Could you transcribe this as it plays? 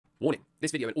Warning,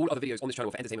 this video and all other videos on this channel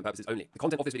are for entertainment purposes only. The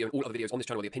content of this video and all other videos on this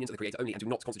channel are the opinions of the creator only and do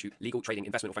not constitute legal, trading,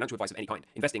 investment, or financial advice of any kind.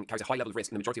 Investing carries a high level of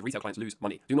risk and the majority of retail clients lose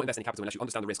money. Do not invest in capital unless you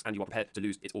understand the risks and you are prepared to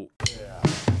lose it all.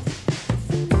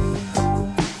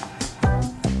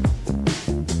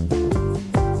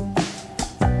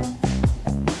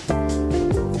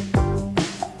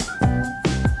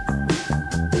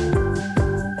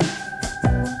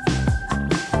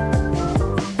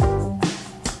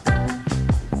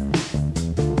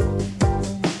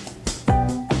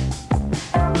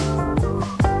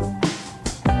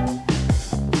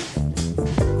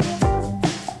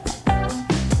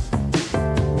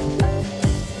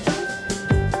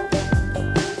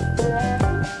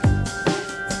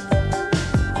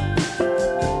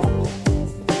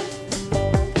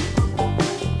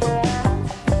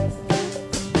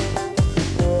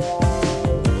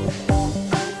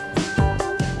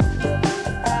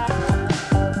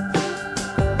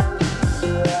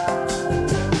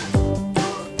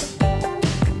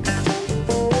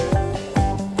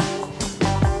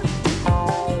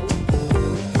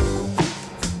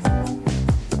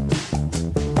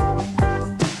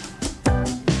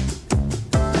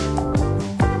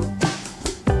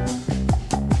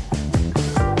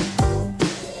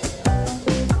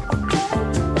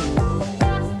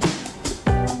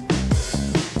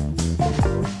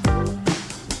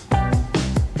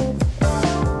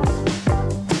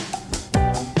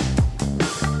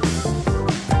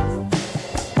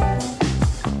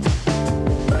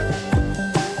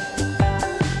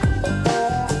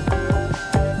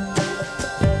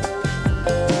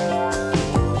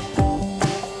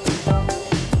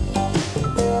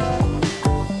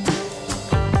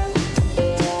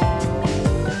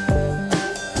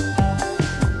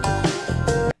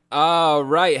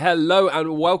 Right, hello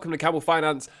and welcome to Camel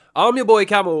Finance. I'm your boy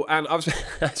Camel, and I've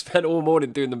spent all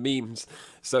morning doing the memes.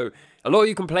 So a lot of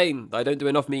you complain that I don't do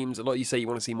enough memes. A lot of you say you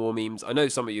want to see more memes. I know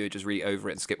some of you are just really over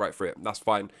it and skip right through it. That's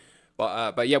fine.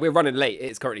 But yeah, we're running late.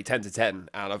 It's currently 10 to 10,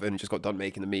 and I've only just got done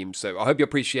making the memes. So I hope you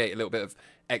appreciate a little bit of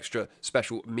extra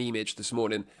special memeage this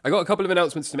morning. I got a couple of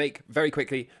announcements to make very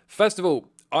quickly. First of all,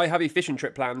 I have a fishing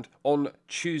trip planned on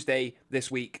Tuesday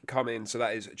this week coming. So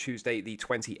that is Tuesday the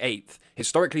 28th.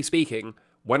 Historically speaking,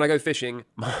 when I go fishing,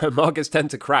 my markets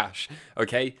tend to crash,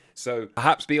 okay? So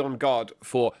perhaps be on guard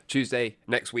for Tuesday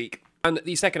next week. And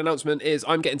the second announcement is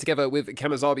I'm getting together with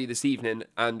Kemazabi this evening,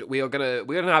 and we're gonna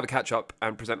have a catch up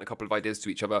and present a couple of ideas to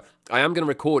each other. I am gonna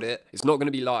record it. It's not gonna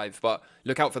be live, but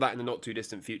look out for that in the not too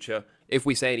distant future. If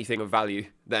we say anything of value,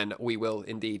 then we will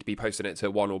indeed be posting it to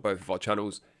one or both of our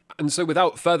channels. And so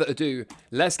without further ado,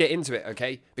 let's get into it,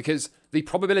 okay? Because the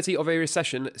probability of a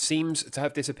recession seems to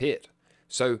have disappeared.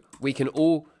 So we can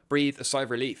all breathe a sigh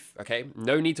of relief, okay?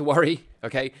 No need to worry,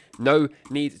 okay? No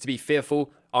need to be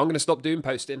fearful. I'm going to stop doom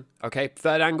posting, okay?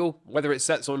 Third angle, whether it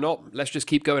sets or not, let's just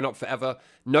keep going up forever.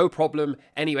 No problem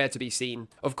anywhere to be seen.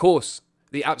 Of course,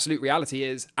 the absolute reality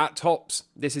is, at tops,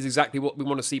 this is exactly what we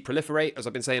want to see proliferate. As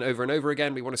I've been saying over and over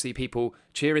again, we want to see people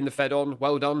cheering the Fed on.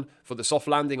 Well done for the soft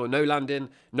landing or no landing.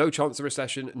 No chance of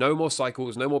recession. No more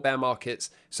cycles. No more bear markets.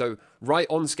 So right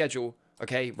on schedule.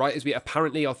 Okay, right as we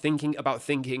apparently are thinking about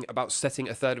setting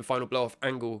a third and final blow-off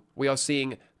angle, we are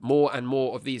seeing more and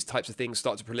more of these types of things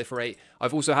start to proliferate.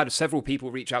 I've also had several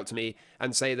people reach out to me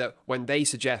and say that when they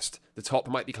suggest the top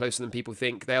might be closer than people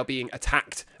think, they are being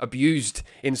attacked, abused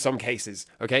in some cases.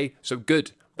 Okay, so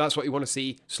good. That's what we want to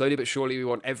see. Slowly but surely, we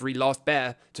want every last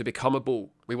bear to become a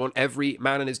bull. We want every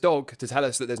man and his dog to tell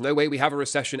us that there's no way we have a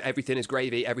recession, everything is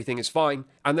gravy, everything is fine,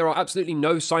 and there are absolutely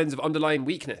no signs of underlying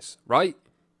weakness, right?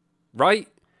 Right?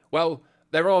 Well,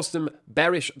 there are some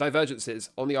bearish divergences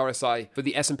on the RSI for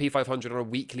the S&P 500 on a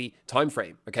weekly time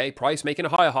frame, okay? Price making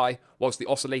a higher high, whilst the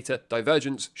oscillator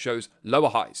divergence shows lower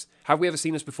highs. Have we ever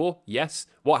seen this before? Yes.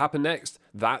 What happened next?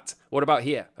 That. What about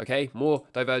here? Okay, more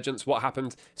divergence. What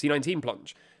happened? C19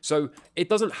 plunge. So it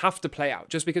doesn't have to play out.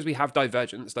 Just because we have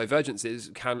divergences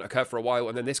can occur for a while,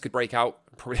 and then this could break out.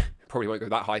 Probably won't go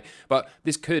that high, but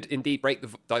this could indeed break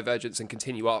the divergence and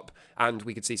continue up, and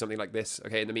we could see something like this,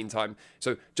 okay, in the meantime.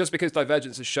 So just because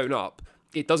divergence has shown up,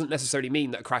 it doesn't necessarily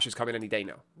mean that a crash is coming any day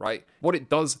now, right? What it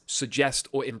does suggest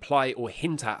or imply or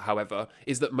hint at, however,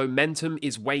 is that momentum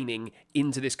is waning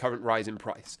into this current rise in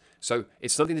price. So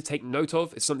it's something to take note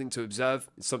of, it's something to observe,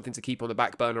 it's something to keep on the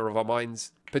back burner of our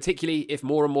minds, particularly if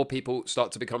more and more people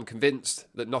start to become convinced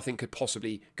that nothing could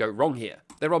possibly go wrong here.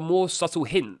 There are more subtle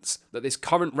hints that this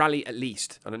current rally at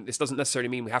least, and this doesn't necessarily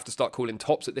mean we have to start calling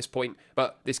tops at this point,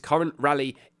 but this current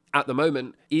rally at the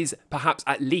moment is perhaps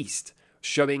at least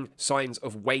showing signs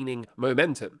of waning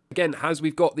momentum. Again, as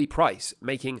we've got the price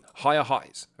making higher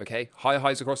highs, okay, higher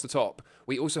highs across the top,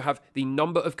 we also have the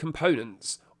number of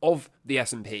components of the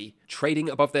S&P, trading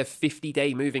above their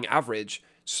 50-day moving average,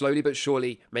 slowly but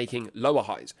surely making lower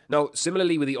highs. Now,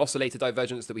 similarly with the oscillator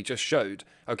divergence that we just showed,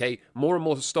 okay, more and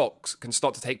more stocks can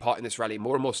start to take part in this rally.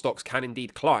 More and more stocks can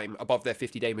indeed climb above their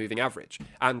 50-day moving average.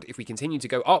 And if we continue to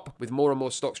go up with more and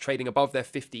more stocks trading above their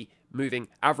 50 moving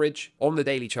average on the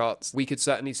daily charts, we could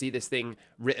certainly see this thing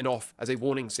written off as a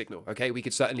warning signal, okay? We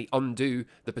could certainly undo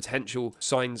the potential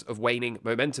signs of waning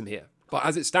momentum here. But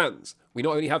as it stands, we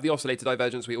not only have the oscillator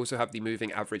divergence, we also have the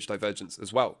moving average divergence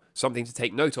as well. Something to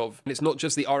take note of. And it's not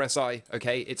just the RSI,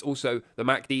 okay? It's also the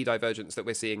MACD divergence that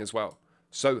we're seeing as well.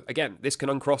 So again, this can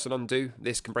uncross and undo,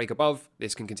 this can break above,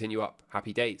 this can continue up.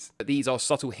 Happy days. But these are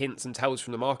subtle hints and tells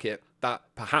from the market that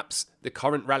perhaps the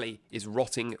current rally is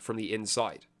rotting from the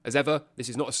inside. As ever, this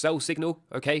is not a sell signal,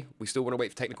 okay? We still want to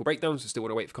wait for technical breakdowns, we still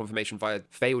want to wait for confirmation via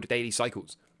failed daily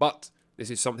cycles. But this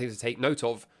is something to take note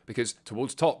of because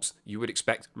towards tops, you would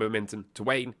expect momentum to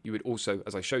wane. You would also,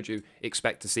 as I showed you,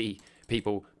 expect to see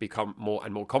people become more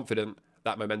and more confident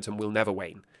that momentum will never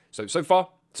wane. So far,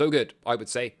 so good, I would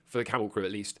say, for the Camel Crew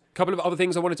at least. A couple of other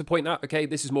things I wanted to point out, okay?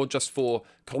 This is more just for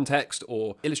context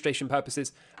or illustration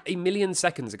purposes. 1 million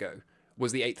seconds ago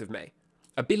was the 8th of May.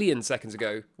 1 billion seconds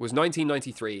ago was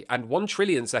 1993, and 1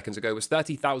 trillion seconds ago was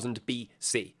 30,000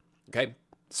 BC, okay?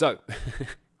 So,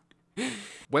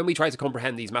 when we try to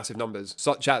comprehend these massive numbers,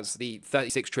 such as the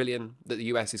 36 trillion that the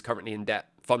US is currently in debt,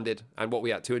 funded, and what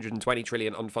we at 220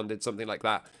 trillion unfunded, something like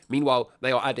that. Meanwhile,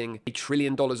 they are adding $1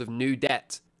 trillion of new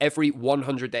debt every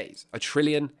 100 days. $1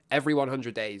 trillion every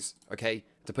 100 days, okay?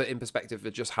 To put in perspective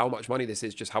of just how much money this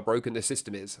is, just how broken the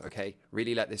system is, okay?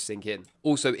 Really let this sink in.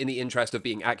 Also, in the interest of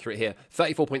being accurate here,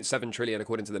 34.7 trillion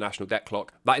according to the national debt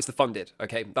clock. That is the funded,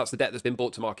 okay? That's the debt that's been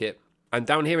brought to market. And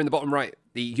down here in the bottom right,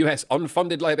 the US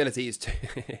unfunded liabilities,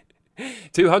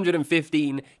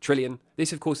 215 trillion.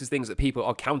 This, of course, is things that people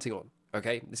are counting on,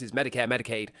 okay? This is Medicare,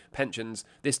 Medicaid, pensions.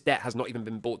 This debt has not even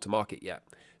been brought to market yet.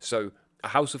 So, a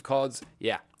house of cards?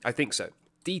 Yeah, I think so.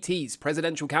 DT's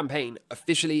presidential campaign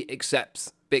officially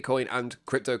accepts Bitcoin and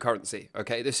cryptocurrency,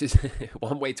 okay? This is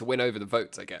one way to win over the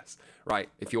votes, I guess, right?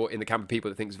 If you're in the camp of people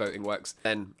that thinks voting works,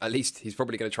 then at least he's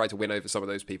probably going to try to win over some of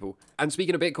those people. And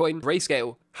speaking of Bitcoin,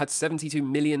 Grayscale had 72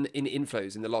 million in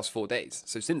inflows in the last 4 days.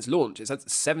 So since launch, it's had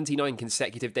 79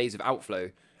 consecutive days of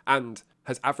outflow and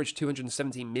has averaged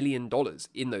 $270 million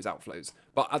in those outflows.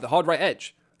 But at the hard right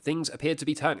edge, things appear to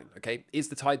be turning, okay? Is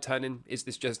the tide turning? Is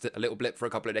this just a little blip for a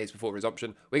couple of days before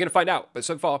resumption? We're going to find out, but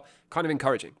so far, kind of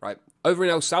encouraging, right? Over in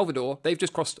El Salvador, they've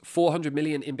just crossed 400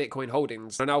 million in Bitcoin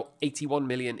holdings and are now 81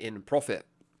 million in profit.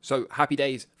 So happy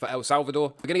days for El Salvador.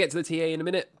 We're going to get to the TA in a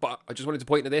minute, but I just wanted to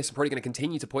point to this. I'm probably going to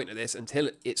continue to point to this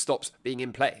until it stops being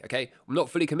in play, okay? I'm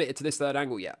not fully committed to this third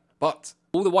angle yet, but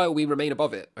all the while we remain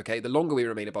above it, okay? The longer we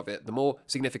remain above it, the more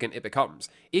significant it becomes.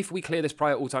 If we clear this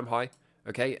prior all-time high,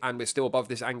 okay, and we're still above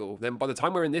this angle, then by the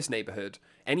time we're in this neighborhood,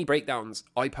 any breakdowns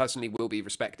I personally will be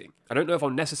respecting. I don't know if I'll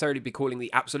necessarily be calling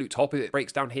the absolute top if it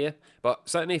breaks down here, but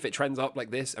certainly if it trends up like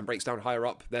this and breaks down higher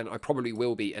up, then I probably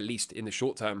will be, at least in the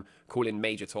short term, calling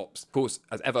major tops. Of course,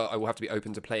 as ever, I will have to be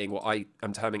open to playing what I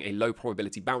am terming a low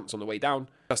probability bounce on the way down,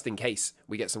 just in case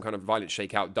we get some kind of violent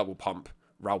shakeout, double pump.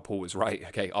 Raoul Paul was right,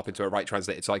 okay, up into a right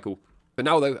translated cycle. But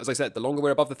now, though, as I said, the longer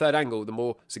we're above the third angle, the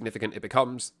more significant it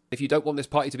becomes. If you don't want this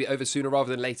party to be over sooner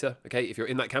rather than later, okay, if you're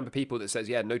in that camp of people that says,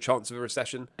 yeah, no chance of a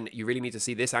recession, and you really need to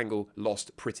see this angle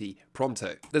lost pretty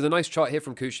pronto. There's a nice chart here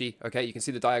from Kushi, okay, you can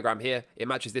see the diagram here. It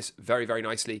matches this very, very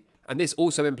nicely. And this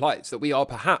also implies that we are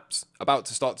perhaps about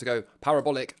to start to go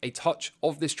parabolic. A touch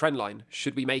of this trend line,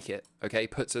 should we make it, okay,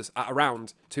 puts us at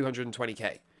around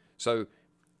 220k. So,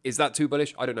 is that too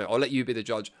bullish? I don't know. I'll let you be the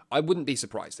judge. I wouldn't be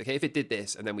surprised, okay? If it did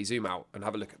this and then we zoom out and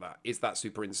have a look at that, is that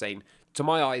super insane? To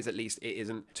my eyes, at least, it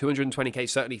isn't. 220k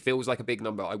certainly feels like a big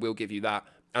number. I will give you that.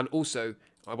 And also,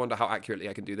 I wonder how accurately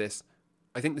I can do this.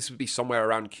 I think this would be somewhere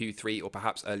around Q3 or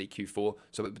perhaps early Q4,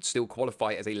 so it would still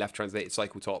qualify as a left translated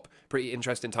cycle top. Pretty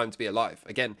interesting time to be alive.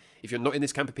 Again, if you're not in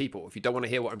this camp of people, if you don't want to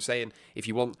hear what I'm saying, if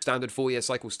you want standard 4-year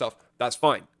cycle stuff, that's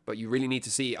fine. But you really need to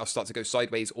see us start to go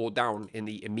sideways or down in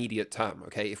the immediate term,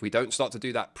 okay? If we don't start to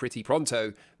do that pretty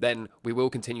pronto, then we will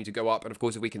continue to go up. And of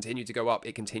course, if we continue to go up,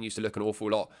 it continues to look an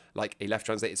awful lot like a left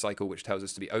translated cycle, which tells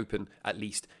us to be open, at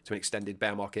least, to an extended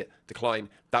bear market decline.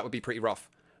 That would be pretty rough.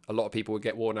 A lot of people would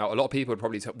get worn out. A lot of people would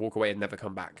probably walk away and never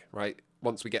come back, right?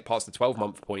 Once we get past the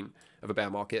 12-month point of a bear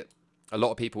market, a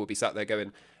lot of people would be sat there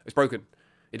going, it's broken.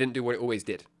 It didn't do what it always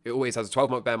did. It always has a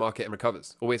 12-month bear market and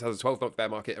recovers. Always has a 12-month bear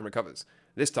market and recovers.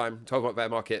 This time, 12-month bear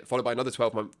market followed by another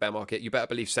 12-month bear market. You better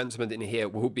believe sentiment in here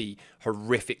will be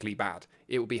horrifically bad.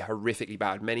 It will be horrifically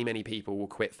bad. Many, many people will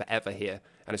quit forever here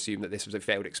and assume that this was a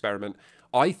failed experiment.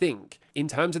 I think in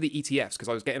terms of the ETFs, because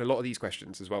I was getting a lot of these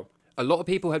questions as well, a lot of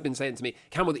people had been saying to me,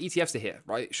 Camel, the ETFs are here,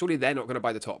 right? Surely they're not going to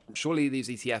buy the top. Surely these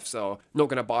ETFs are not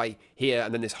going to buy here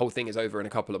and then this whole thing is over in a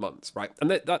couple of months, right?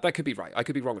 And that could be right. I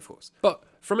could be wrong, of course. But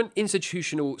from an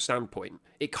institutional standpoint,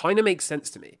 it kind of makes sense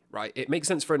to me, right? It makes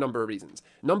sense for a number of reasons.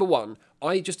 Number one,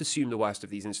 I just assume the worst of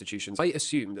these institutions. I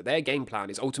assume that their game plan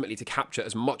is ultimately to capture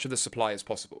as much of the supply as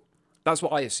possible. That's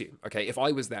what I assume, okay? If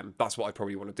I was them, that's what I'd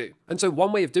probably want to do. And so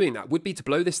one way of doing that would be to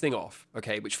blow this thing off,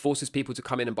 okay, which forces people to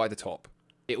come in and buy the top.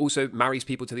 It also marries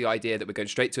people to the idea that we're going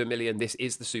straight to 1 million. This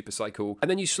is the super cycle. And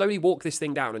then you slowly walk this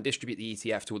thing down and distribute the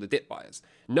ETF to all the dip buyers,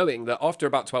 knowing that after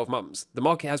about 12 months, the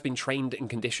market has been trained and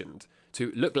conditioned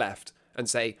to look left and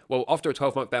say, well, after a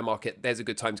 12-month bear market, there's a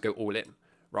good time to go all in,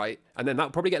 right? And then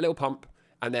that'll probably get a little pump.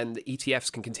 And then the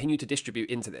ETFs can continue to distribute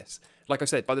into this. Like I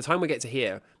said, by the time we get to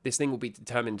here, this thing will be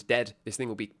determined dead. This thing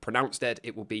will be pronounced dead.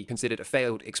 It will be considered a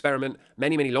failed experiment.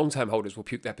 Many, many long-term holders will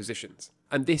puke their positions.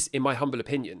 And this, in my humble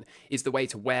opinion, is the way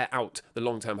to wear out the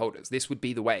long-term holders. This would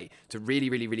be the way to really,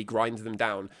 really, really grind them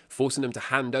down, forcing them to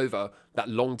hand over that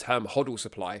long-term hodl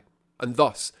supply. And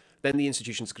thus, then the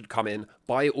institutions could come in,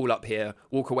 buy it all up here,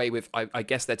 walk away with, I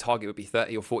guess their target would be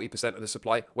 30 or 40% of the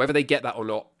supply. Whether they get that or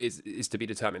not is to be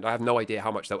determined. I have no idea how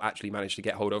much they'll actually manage to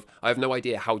get hold of. I have no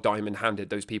idea how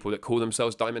diamond-handed those people that call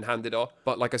themselves diamond-handed are.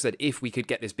 But like I said, if we could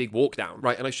get this big walk down,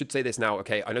 right, and I should say this now,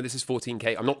 okay, I know this is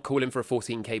 14K. I'm not calling for a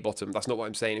 14K bottom. That's not what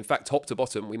I'm saying. In fact, top to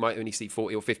bottom, we might only see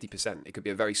 40 or 50%. It could be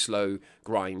a very slow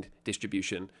grind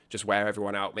distribution, just wear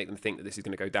everyone out, make them think that this is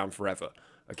going to go down forever,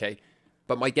 okay?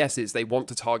 But my guess is they want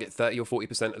to target 30 or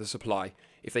 40% of the supply.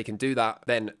 If they can do that,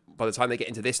 then by the time they get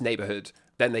into this neighborhood,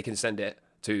 then they can send it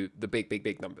to the big, big,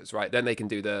 big numbers, right? Then they can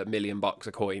do the $1 million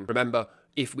a coin. Remember,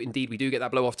 if indeed we do get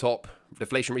that blow off top,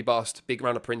 deflationary bust, big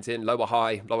round of printing, lower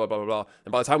high, blah, blah, blah, blah, blah.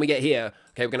 And by the time we get here,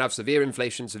 okay, we're going to have severe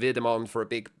inflation, severe demand for a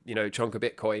big, chunk of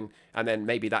Bitcoin. And then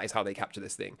maybe that is how they capture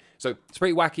this thing. So it's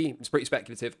pretty wacky. It's pretty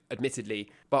speculative,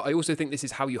 admittedly. But I also think this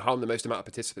is how you harm the most amount of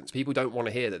participants. People don't want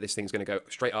to hear that this thing's going to go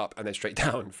straight up and then straight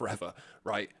down forever,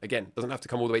 right? Again, doesn't have to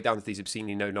come all the way down to these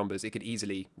obscenely low numbers. It could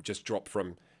easily just drop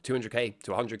from 200K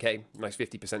to 100K, nice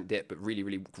 50% dip, but really,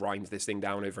 really grinds this thing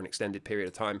down over an extended period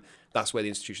of time. That's where the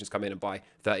institutions come in and buy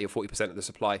 30 or 40% of the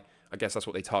supply. I guess that's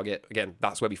what they target. Again,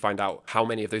 that's where we find out how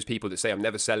many of those people that say I'm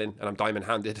never selling and I'm diamond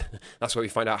handed, that's where we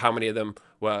find out how many of them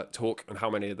were talk and how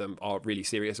many of them are really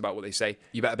serious about what they say.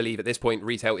 You better believe at this point,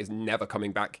 retail is never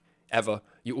coming back. Ever.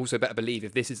 You also better believe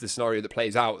if this is the scenario that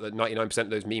plays out, that 99% of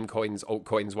those meme coins,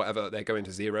 altcoins, whatever, they're going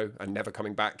to zero and never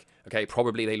coming back. Okay,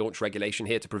 probably they launch regulation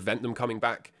here to prevent them coming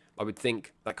back. I would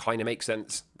think that kind of makes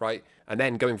sense, right? And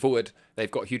then going forward, they've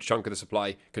got a huge chunk of the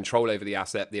supply, control over the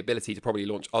asset, the ability to probably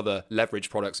launch other leverage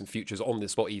products and futures on the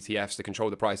spot ETFs to control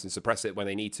the price and suppress it when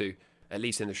they need to, at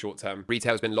least in the short term.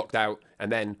 Retail's been locked out, and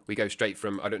then we go straight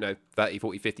from, 30,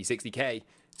 40, 50, 60K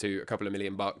to a couple of $1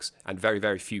 million, and very,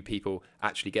 very few people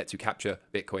actually get to capture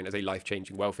Bitcoin as a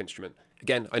life-changing wealth instrument.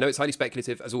 Again, I know it's highly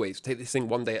speculative, as always. Take this thing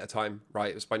one day at a time,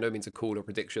 right? It's by no means a call or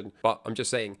prediction, but I'm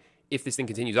just saying, if this thing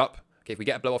continues up, okay, if we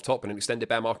get a blow off top and an extended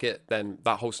bear market, then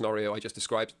that whole scenario I just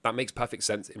described, that makes perfect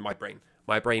sense in my brain.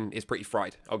 My brain is pretty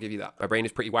fried, I'll give you that. My brain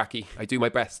is pretty wacky. I do my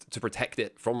best to protect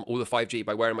it from all the 5G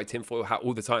by wearing my tinfoil hat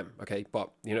all the time, okay?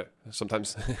 But,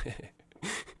 sometimes...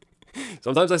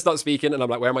 Sometimes I start speaking and I'm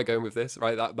like, where am I going with this?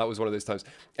 Right? That was one of those times.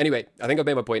 Anyway, I think I've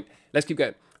made my point. Let's keep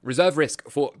going. Reserve risk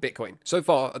for Bitcoin. So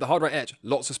far, at the hard right edge,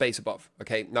 lots of space above.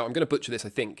 Okay, now I'm going to butcher this, I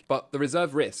think, but the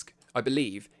reserve risk, I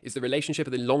believe, is the relationship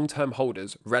of the long-term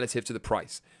holders relative to the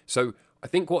price. So I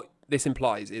think what this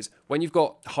implies is when you've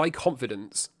got high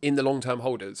confidence in the long-term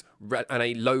holders and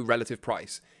a low relative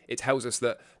price, it tells us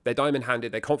that they're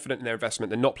diamond-handed, they're confident in their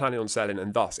investment, they're not planning on selling,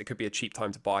 and thus it could be a cheap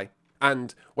time to buy.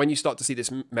 And when you start to see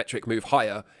this metric move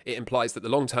higher, it implies that the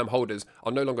long-term holders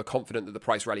are no longer confident that the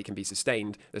price rally can be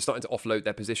sustained. They're starting to offload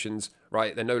their positions,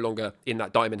 right? They're no longer in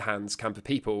that diamond hands camp of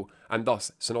people, and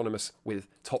thus synonymous with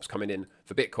tops coming in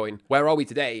for Bitcoin. Where are we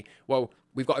today? Well,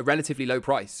 we've got a relatively low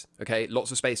price, okay? Lots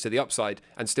of space to the upside,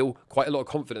 and still quite a lot of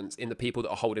confidence in the people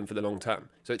that are holding for the long term.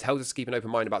 So it tells us to keep an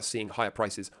open mind about seeing higher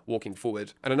prices walking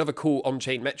forward. And another cool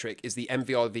on-chain metric is the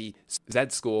MVRV Z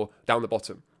score down the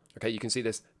bottom. Okay, you can see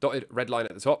this dotted red line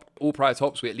at the top. All prior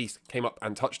tops, we at least came up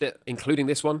and touched it, including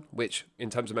this one, which in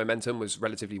terms of momentum was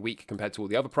relatively weak compared to all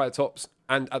the other prior tops.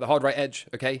 And at the hard right edge,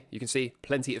 okay, you can see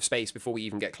plenty of space before we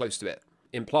even get close to it.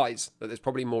 Implies that there's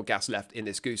probably more gas left in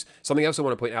this goose. Something else I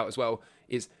want to point out as well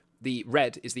is the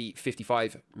red is the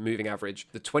 55 moving average.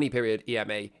 The 20 period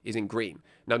EMA is in green.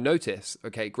 Now notice,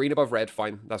 okay, green above red,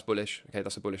 fine, that's bullish. Okay,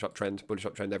 that's a bullish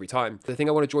uptrend every time. The thing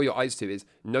I want to draw your eyes to is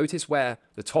notice where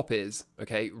the top is,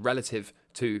 okay, relative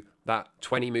to that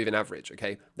 20 moving average,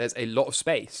 okay? There's a lot of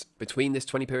space between this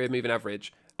 20 period moving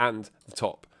average and the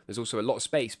top. There's also a lot of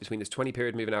space between this 20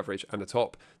 period moving average and the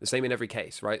top. The same in every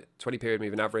case, right? 20 period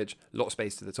moving average, a lot of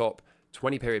space to the top.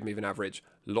 20 period moving average,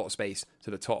 a lot of space to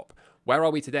the top. Where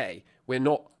are we today? We're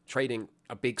not trading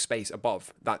a big space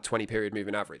above that 20 period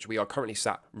moving average. We are currently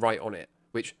sat right on it,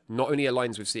 which not only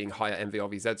aligns with seeing higher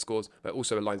MVRVZ scores, but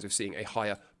also aligns with seeing a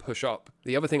higher push up.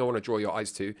 The other thing I want to draw your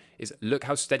eyes to is look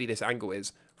how steady this angle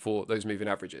is for those moving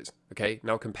averages. Okay,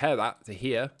 now compare that to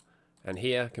here and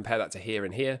here, compare that to here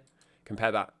and here,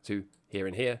 compare that to here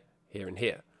and here, here and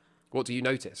here. What do you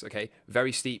notice? Okay,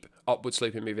 very steep upward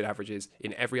sloping moving averages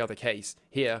in every other case.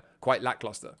 Here, quite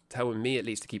lackluster, telling me at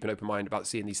least to keep an open mind about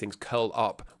seeing these things curl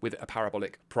up with a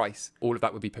parabolic price. All of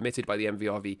that would be permitted by the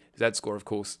MVRV Z score, of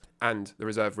course, and the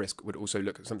reserve risk would also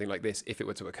look something like this if it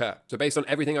were to occur. So based on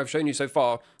everything I've shown you so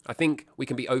far, I think we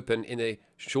can be open in a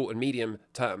short and medium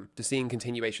term to seeing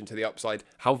continuation to the upside.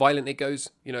 How violent it goes,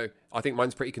 you know, I think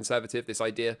mine's pretty conservative, this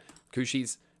idea.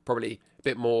 Kushi's probably a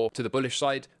bit more to the bullish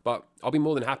side, but I'll be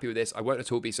more than happy with this. I won't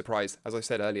at all be surprised, as I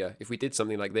said earlier, if we did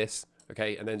something like this,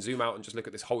 okay, and then zoom out and just look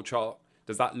at this whole chart.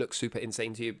 Does that look super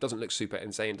insane to you? It doesn't look super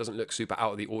insane, doesn't look super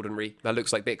out of the ordinary. That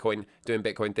looks like Bitcoin doing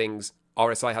Bitcoin things.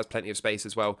 RSI has plenty of space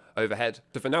as well overhead.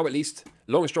 So for now, at least,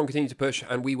 long and strong continue to push,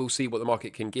 and we will see what the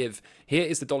market can give. Here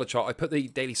is the dollar chart. I put the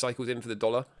daily cycles in for the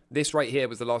dollar. This right here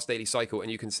was the last daily cycle, and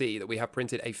you can see that we have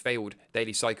printed a failed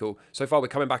daily cycle. So far, we're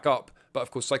coming back up, but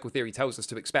of course, cycle theory tells us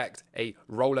to expect a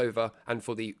rollover and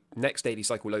for the next daily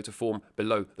cycle low to form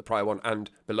below the prior one and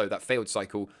below that failed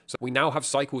cycle. So we now have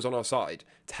cycles on our side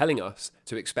telling us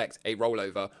to expect a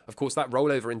rollover. Of course, that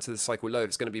rollover into the cycle low, if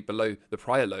it's going to be below the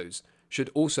prior lows, should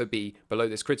also be below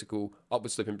this critical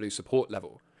upward sloping blue support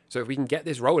level. So if we can get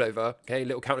this rollover, okay,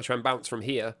 little counter trend bounce from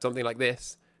here, something like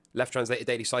this, left translated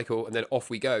daily cycle, and then off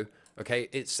we go. Okay,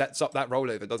 it sets up that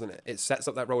rollover, doesn't it? It sets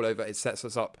up that rollover. It sets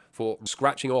us up for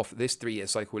scratching off this 3-year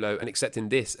cycle low and accepting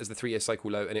this as the 3-year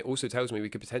cycle low. And it also tells me we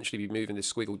could potentially be moving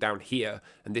this squiggle down here,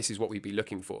 and this is what we'd be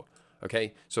looking for.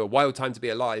 Okay, so a wild time to be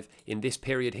alive in this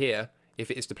period here.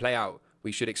 If it is to play out,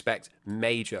 we should expect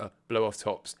major blow-off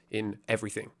tops in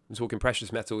everything. I'm talking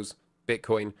precious metals,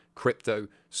 Bitcoin, crypto,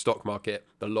 stock market,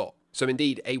 the lot. So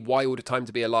indeed, a wild time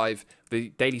to be alive. The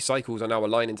daily cycles are now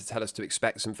aligning to tell us to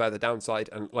expect some further downside.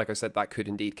 And like I said, that could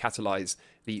indeed catalyze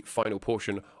the final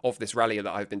portion of this rally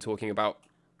that I've been talking about.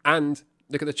 And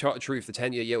look at the chart of truth, the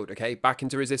 10-year yield, okay? Back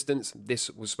into resistance. This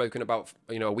was spoken about,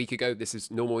 you know, a week ago. This is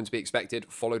normal and to be expected,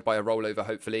 followed by a rollover,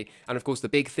 hopefully. And of course, the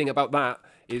big thing about that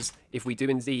is if we do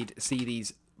indeed see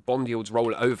these bond yields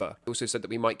roll over, I also said that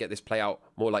we might get this play out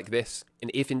more like this. And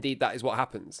if indeed that is what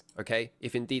happens, okay,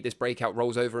 if indeed this breakout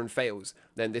rolls over and fails,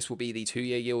 then this will be the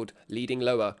 2-year yield leading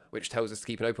lower, which tells us to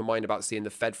keep an open mind about seeing the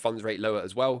Fed funds rate lower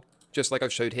as well. Just like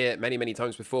I've showed here many, many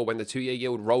times before, when the 2-year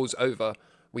yield rolls over,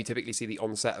 we typically see the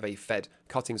onset of a Fed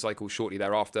cutting cycle shortly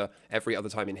thereafter. Every other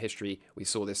time in history, we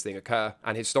saw this thing occur.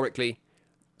 And historically,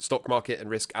 stock market and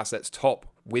risk assets top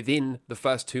within the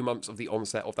first 2 months of the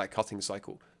onset of that cutting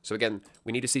cycle. So again,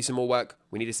 we need to see some more work.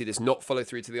 We need to see this not follow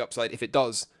through to the upside. If it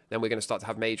does, then we're going to start to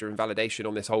have major invalidation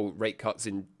on this whole rate cuts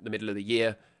in the middle of the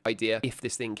year idea. If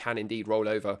this thing can indeed roll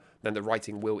over, then the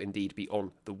writing will indeed be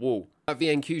on the wall. That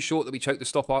VNQ short that we choked the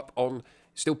stop up on,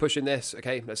 still pushing this.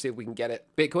 Okay, let's see if we can get it.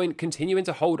 Bitcoin continuing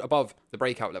to hold above the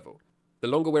breakout level. The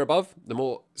longer we're above, the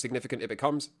more significant it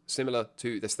becomes, similar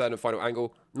to this third and final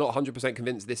angle. Not 100%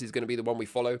 convinced this is going to be the one we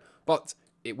follow, but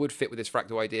it would fit with this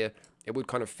fractal idea. It would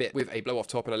kind of fit with a blow off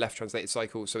top and a left translated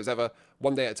cycle. So as ever,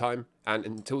 one day at a time, and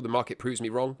until the market proves me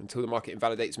wrong, until the market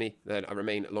invalidates me, then I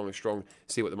remain long and strong,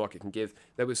 see what the market can give.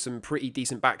 There was some pretty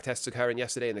decent back tests occurring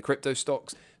yesterday in the crypto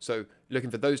stocks, so looking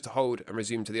for those to hold and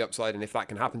resume to the upside. And if that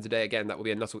can happen today, again, that will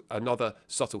be another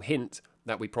subtle hint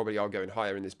that we probably are going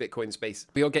higher in this Bitcoin space.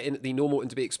 We are getting the normal and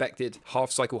to be expected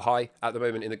half cycle high at the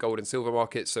moment in the gold and silver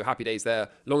markets, so happy days there.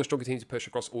 Long and strong continue to push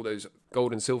across all those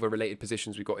gold and silver related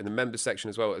positions we've got in the members section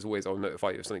as well. As always, I'll notify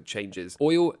you if something changes.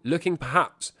 Oil looking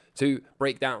perhaps to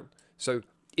break down. So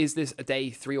is this a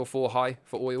day 3 or 4 high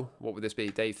for oil? What would this be?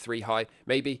 Day 3 high?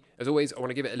 Maybe. As always, I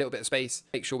want to give it a little bit of space,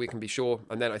 make sure we can be sure,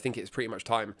 and then I think it's pretty much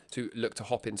time to look to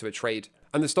hop into a trade.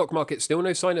 And the stock market, still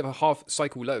no sign of a half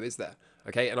cycle low, is there?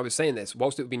 Okay, and I was saying this,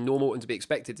 whilst it would be normal and to be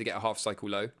expected to get a half cycle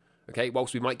low, okay,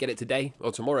 whilst we might get it today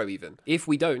or tomorrow even, if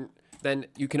we don't, then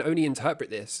you can only interpret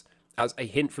this as a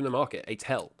hint from the market, a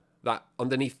tell that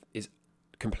underneath is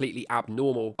completely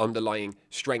abnormal underlying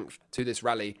strength to this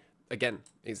rally. Again,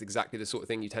 is exactly the sort of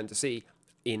thing you tend to see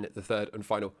in the third and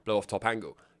final blow off top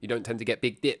angle. You don't tend to get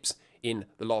big dips in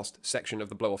the last section of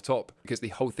the blow off top, because the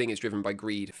whole thing is driven by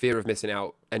greed, fear of missing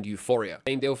out, and euphoria.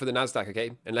 Same deal for the Nasdaq,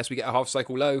 okay? Unless we get a half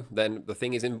cycle low, then the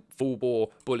thing is in full bore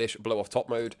bullish blow off top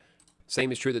mode.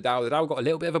 Same is true of the Dow. The Dow got a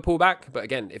little bit of a pullback, but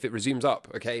again, if it resumes up,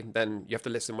 okay, then you have to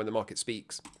listen when the market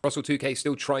speaks. Russell 2K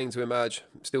still trying to emerge,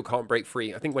 still can't break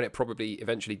free. I think when it probably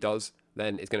eventually does,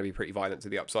 then it's going to be pretty violent to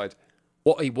the upside.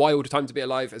 What a wild time to be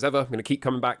alive, as ever. I'm going to keep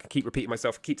coming back, keep repeating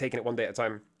myself, keep taking it one day at a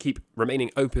time, keep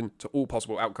remaining open to all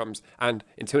possible outcomes. And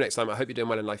until next time, I hope you're doing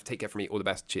well in life. Take care from me. All the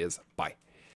best. Cheers. Bye.